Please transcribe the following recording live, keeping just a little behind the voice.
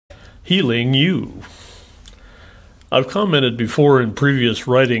healing you. I've commented before in previous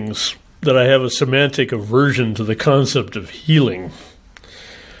writings that I have a semantic aversion to the concept of healing.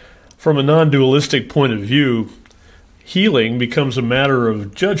 From a non-dualistic point of view, healing becomes a matter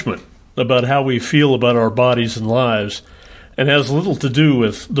of judgment about how we feel about our bodies and lives, and has little to do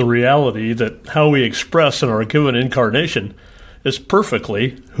with the reality that how we express in our given incarnation is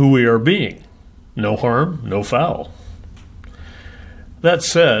perfectly who we are being. No harm, no foul. That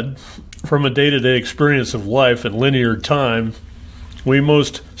said, from a day-to-day experience of life in linear time, we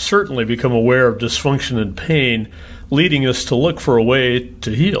most certainly become aware of dysfunction and pain, leading us to look for a way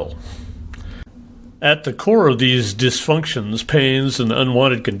to heal. At the core of these dysfunctions, pains, and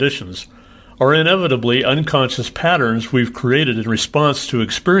unwanted conditions are inevitably unconscious patterns we've created in response to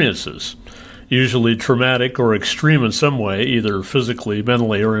experiences, usually traumatic or extreme in some way, either physically,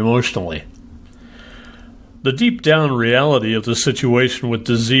 mentally, or emotionally. The deep-down reality of the situation with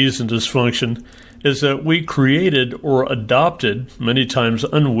disease and dysfunction is that we created or adopted, many times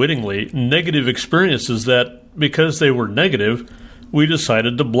unwittingly, negative experiences that, because they were negative, we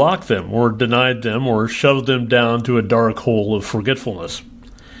decided to block them or denied them or shoved them down to a dark hole of forgetfulness.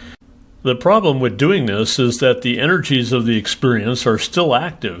 The problem with doing this is that the energies of the experience are still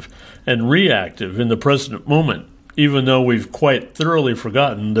active and reactive in the present moment, even though we've quite thoroughly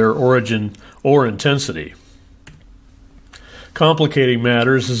forgotten their origin or intensity. Complicating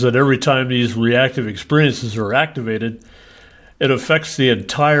matters is that every time these reactive experiences are activated, it affects the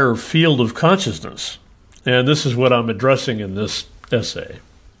entire field of consciousness. And this is what I'm addressing in this essay.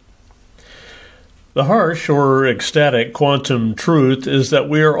 The harsh or ecstatic quantum truth is that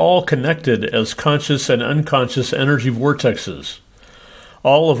we are all connected as conscious and unconscious energy vortexes.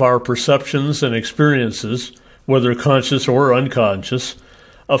 All of our perceptions and experiences, whether conscious or unconscious,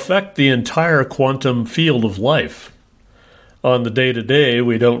 affect the entire quantum field of life. On the day-to-day,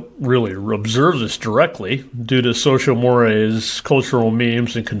 we don't really observe this directly due to social mores, cultural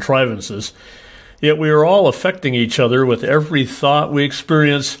memes, and contrivances, yet we are all affecting each other with every thought we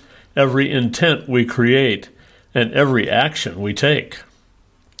experience, every intent we create, and every action we take.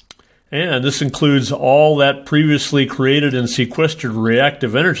 And this includes all that previously created and sequestered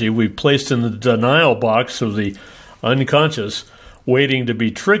reactive energy we've placed in the denial box of the unconscious, waiting to be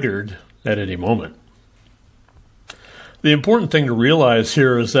triggered at any moment. The important thing to realize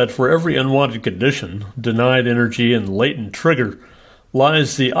here is that for every unwanted condition, denied energy, and latent trigger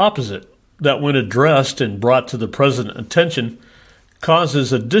lies the opposite, that when addressed and brought to the present attention,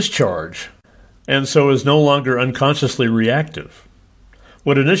 causes a discharge, and so is no longer unconsciously reactive.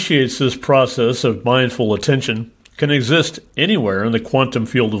 What initiates this process of mindful attention can exist anywhere in the quantum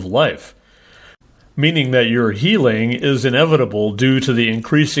field of life, meaning that your healing is inevitable due to the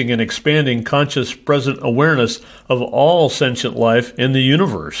increasing and expanding conscious present awareness of all sentient life in the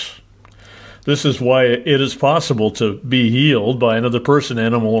universe. This is why it is possible to be healed by another person,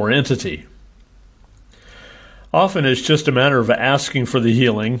 animal, or entity. Often it's just a matter of asking for the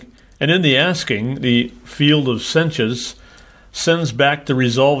healing, and in the asking, the field of sentience sends back the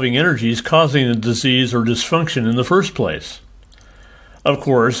resolving energies causing the disease or dysfunction in the first place. Of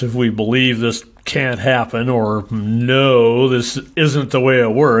course, if we believe this can't happen, or no, this isn't the way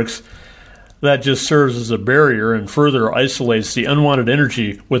it works, that just serves as a barrier and further isolates the unwanted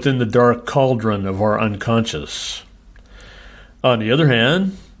energy within the dark cauldron of our unconscious. On the other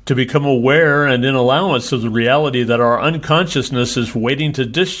hand, to become aware and in allowance of the reality that our unconsciousness is waiting to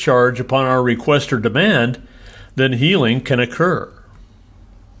discharge upon our request or demand, then healing can occur.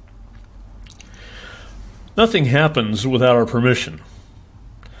 Nothing happens without our permission.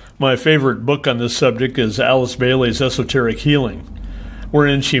 My favorite book on this subject is Alice Bailey's Esoteric Healing,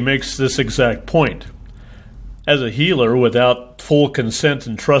 wherein she makes this exact point. As a healer, without full consent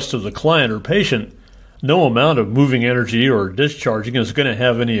and trust of the client or patient, no amount of moving energy or discharging is going to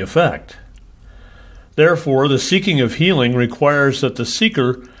have any effect. Therefore, the seeking of healing requires that the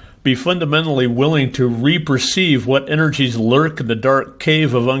seeker be fundamentally willing to re-perceive what energies lurk in the dark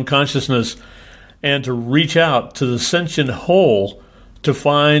cave of unconsciousness and to reach out to the sentient whole to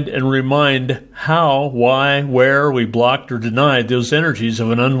find and remind how, why, where we blocked or denied those energies of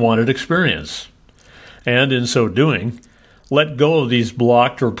an unwanted experience. And in so doing, let go of these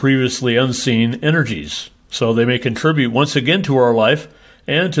blocked or previously unseen energies, so they may contribute once again to our life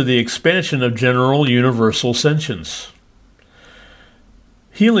and to the expansion of general universal sentience.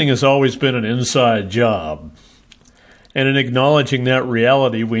 Healing has always been an inside job, and in acknowledging that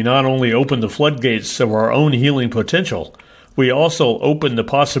reality, we not only open the floodgates of our own healing potential, we also open the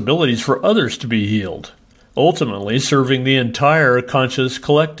possibilities for others to be healed, ultimately serving the entire conscious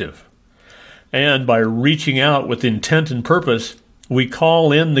collective. And by reaching out with intent and purpose, we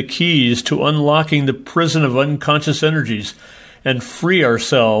call in the keys to unlocking the prison of unconscious energies and free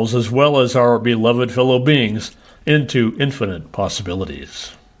ourselves as well as our beloved fellow beings into infinite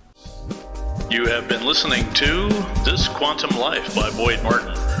possibilities. You have been listening to This Quantum Life by Boyd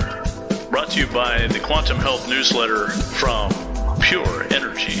Martin, brought to you by the Quantum Health Newsletter from Pure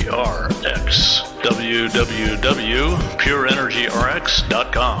Energy RX,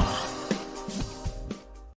 www.pureenergyrx.com.